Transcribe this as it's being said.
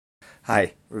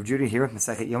Hi, Rav Judah here with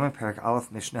Masechet Yoma Perek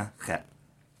Aleph Mishnah Chet.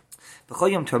 B'chol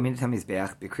Yom Tov Minat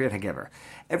HaMizbeach b'Kriyat HaGever.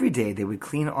 Every day they would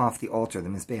clean off the altar, the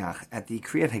Mizbeach, at the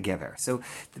Kriyat HaGever. So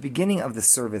the beginning of the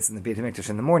service in the Beit HaMikdash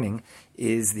in the morning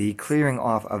is the clearing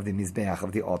off of the Mizbeach,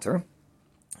 of the altar.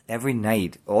 Every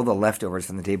night, all the leftovers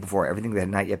from the day before, everything that had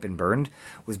not yet been burned,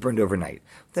 was burned overnight.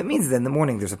 That means that in the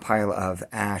morning there's a pile of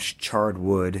ash, charred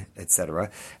wood,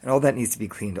 etc., and all that needs to be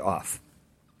cleaned off.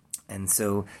 And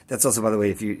so that's also, by the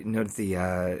way, if you notice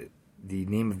the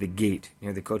name of the gate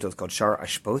near the Kotel is called Shar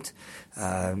Ashpot.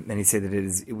 Many say that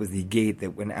it was the gate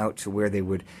that went out to where they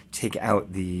would take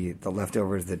out the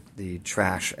leftovers, the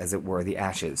trash, as it were, the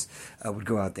ashes, would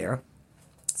go out there.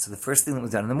 So the first thing that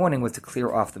was done in the morning was to clear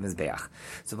off the Mizbeach.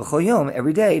 So b'chol yom,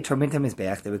 every day, torminta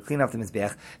Mizbeach, they would clean off the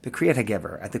Mizbeach, b'kriyat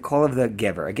HaGever, at the call of the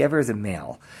Gever. A Gever is a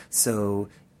male. So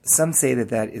some say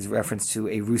that is reference to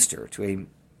a rooster, to a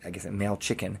male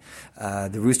chicken.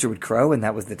 The rooster would crow, and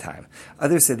that was the time.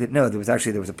 Others said that no, there was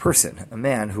a person, a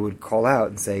man, who would call out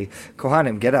and say,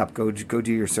 Kohanim, get up, go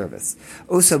do your service.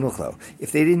 Osa muchlo.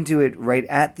 If they didn't do it right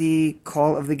at the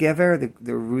call of the gever,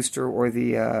 the rooster or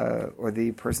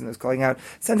the person that was calling out,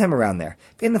 sometime around there.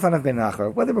 Ben lefanav of ben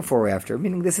nachar, whether before or after,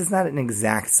 meaning this is not an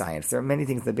exact science. There are many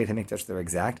things in the Beit HaMikdash that are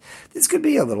exact. This could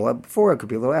be a little before, it could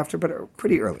be a little after, but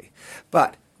pretty early.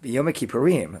 But Yom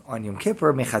Kippurim, on Yom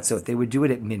Kippur, Mechatzot, they would do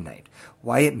it at midnight.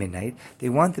 Why at midnight? They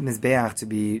want the Mizbeach to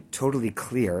be totally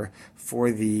clear for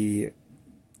the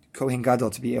Kohen Gadol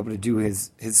to be able to do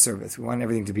his service. We want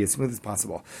everything to be as smooth as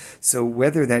possible. So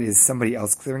whether that is somebody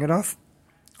else clearing it off,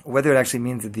 or whether it actually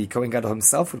means that the Kohen Gadol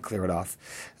himself would clear it off,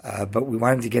 but we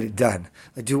want him to get it done.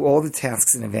 Like, do all the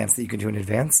tasks in advance that you can do in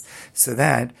advance, so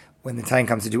that when the time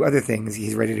comes to do other things,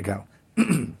 he's ready to go.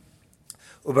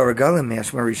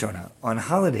 On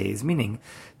holidays, meaning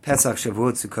Pesach,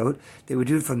 Shavuot, Sukkot, they would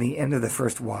do it from the end of the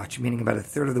first watch, meaning about a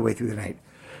third of the way through the night.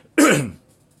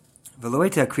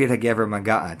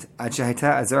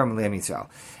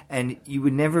 And you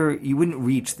wouldn't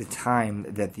reach the time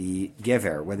that the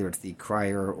gever, whether it's the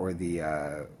crier or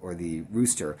the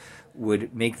rooster,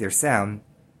 would make their sound.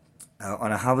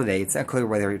 On a holiday, it's not clear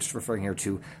whether it's referring here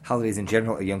to holidays in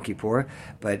general or Yom Kippur,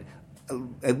 but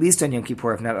at least on Yom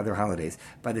Kippur, if not other holidays,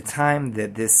 by the time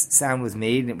that this sound was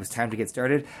made and it was time to get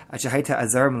started,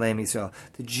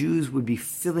 the Jews would be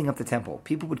filling up the temple.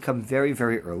 People would come very,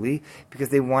 very early because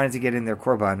they wanted to get in their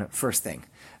korban first thing.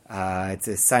 It's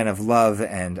a sign of love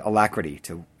and alacrity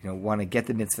to want to get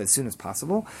the mitzvah as soon as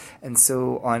possible. And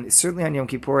so certainly on Yom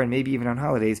Kippur and maybe even on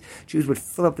holidays, Jews would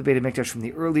fill up the Beit HaMikdash from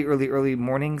the early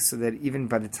morning, so that even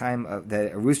by the time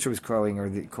that a rooster was crowing or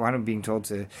the Kohanim being told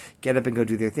to get up and go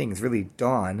do their things, really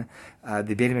dawn,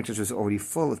 the Beit HaMikdash was already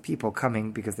full of people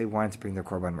coming because they wanted to bring their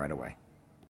korban right away.